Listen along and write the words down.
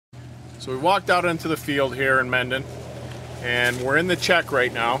So we walked out into the field here in Mendon, and we're in the check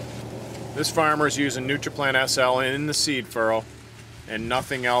right now. This farmer is using Nutriplant SL in the seed furrow and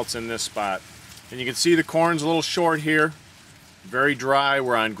nothing else in this spot. And you can see the corn's a little short here, very dry.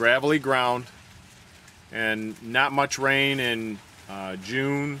 We're on gravelly ground and not much rain in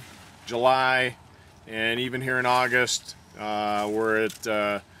June, July, and even here in August. We're at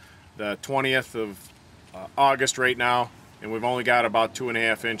the 20th of August right now, and we've only got about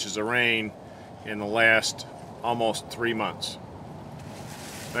 2.5 inches of rain in the last almost 3 months.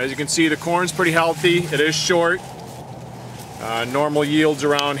 As you can see, the corn's pretty healthy. It is short. Normal yields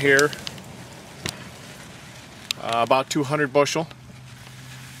around here, about 200 bushel.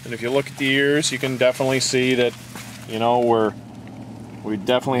 And if you look at the ears, you can definitely see that, you know, we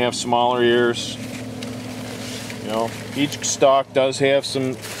definitely have smaller ears. You know, each stalk does have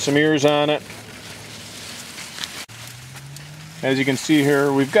some ears on it. As you can see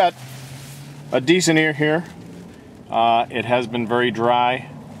here, we've got a decent ear here. It has been very dry.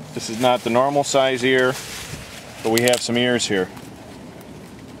 This is not the normal size ear, but we have some ears here.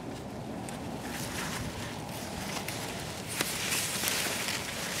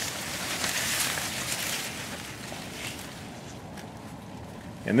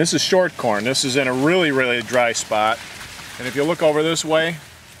 And this is short corn. This is in a really dry spot. And if you look over this way,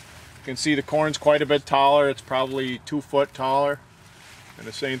 you can see the corn's quite a bit taller. It's probably 2 foot taller. And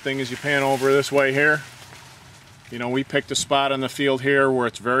the same thing as you pan over this way here. You know, we picked a spot on the field here where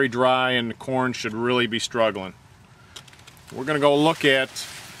it's very dry and the corn should really be struggling. We're going to go look at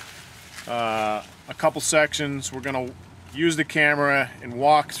a couple sections. We're going to use the camera and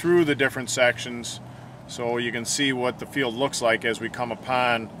walk through the different sections so you can see what the field looks like as we come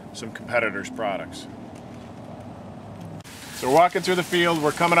upon some competitors' products. So we're walking through the field,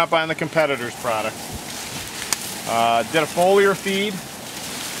 we're coming up on the competitor's product. Did a foliar feed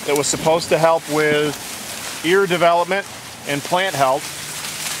that was supposed to help with ear development and plant health.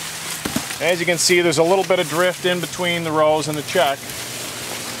 As you can see, there's a little bit of drift in between the rows and the check.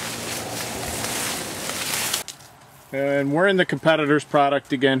 And we're in the competitor's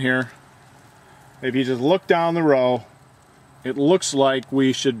product again here. If you just look down the row, it looks like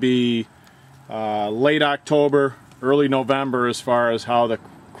we should be late October, early November as far as how the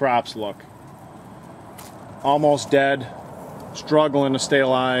crops look. Almost dead, struggling to stay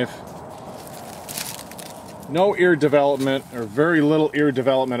alive. No ear development, or very little ear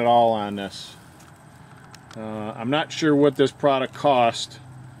development at all on this. I'm not sure what this product cost,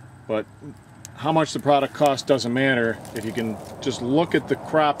 but how much the product cost doesn't matter. If you can just look at the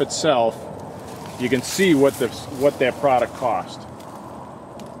crop itself, you can see what that product cost.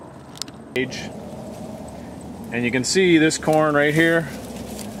 And you can see this corn right here,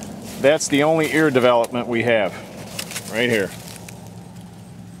 that's the only ear development we have, right here.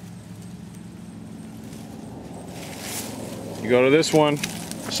 You go to this one,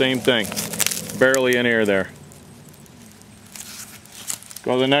 same thing, barely an ear there.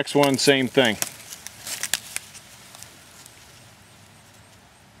 Go to the next one, same thing.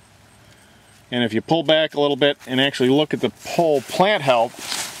 And if you pull back a little bit and actually look at the whole plant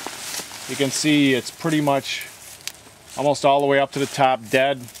health, you can see it's pretty much almost all the way up to the top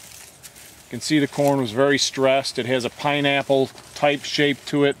dead. You can see the corn was very stressed. It has a pineapple type shape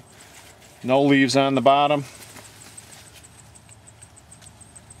to it. No leaves on the bottom.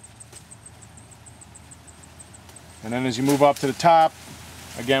 And then as you move up to the top,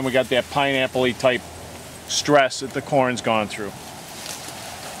 again we got that pineapple-y type stress that the corn's gone through.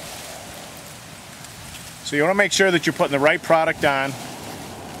 So you want to make sure that you're putting the right product on,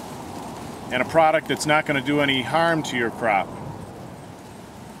 and a product that's not going to do any harm to your crop.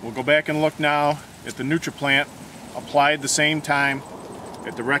 We'll go back and look now at the Nutriplant applied the same time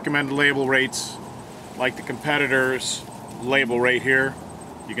at the recommended label rates like the competitor's label right here.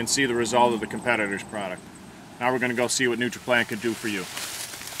 You can see the result of the competitor's product. Now we're going to go see what Nutriplant can do for you.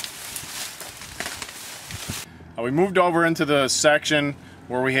 We moved over into the section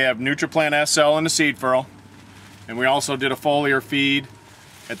where we have Nutriplant SL in the seed furrow, and we also did a foliar feed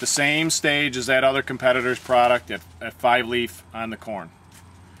at the same stage as that other competitor's product at 5 leaf on the corn.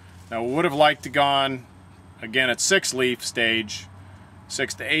 Now we would have liked to gone again at 6 leaf stage,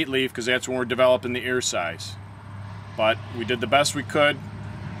 6 to 8 leaf, because that's when we're developing the ear size. But we did the best we could,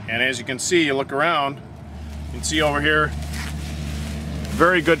 and as you can see, you look around, you can see over here,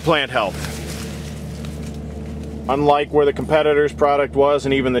 very good plant health. Unlike where the competitor's product was,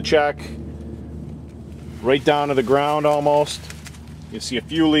 and even the check, right down to the ground almost. You see a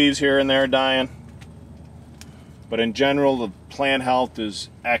few leaves here and there dying, but in general the plant health is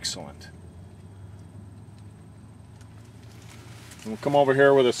excellent. We'll come over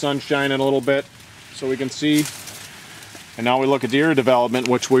here where the sun's shining a little bit so we can see. And now we look at the ear development,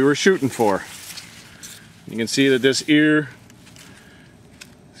 which we were shooting for. You can see that this ear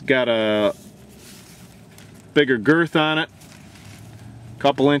has got a bigger girth on it, a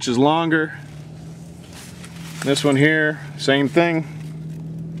couple inches longer. This one here, same thing.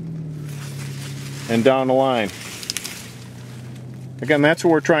 And down the line. Again, that's what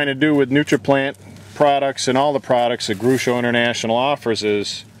we're trying to do with Nutriplant products and all the products that Grusho International offers,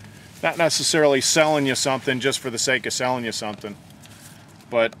 is not necessarily selling you something just for the sake of selling you something,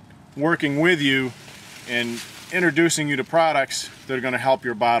 but working with you and introducing you to products that are going to help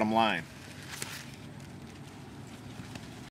your bottom line.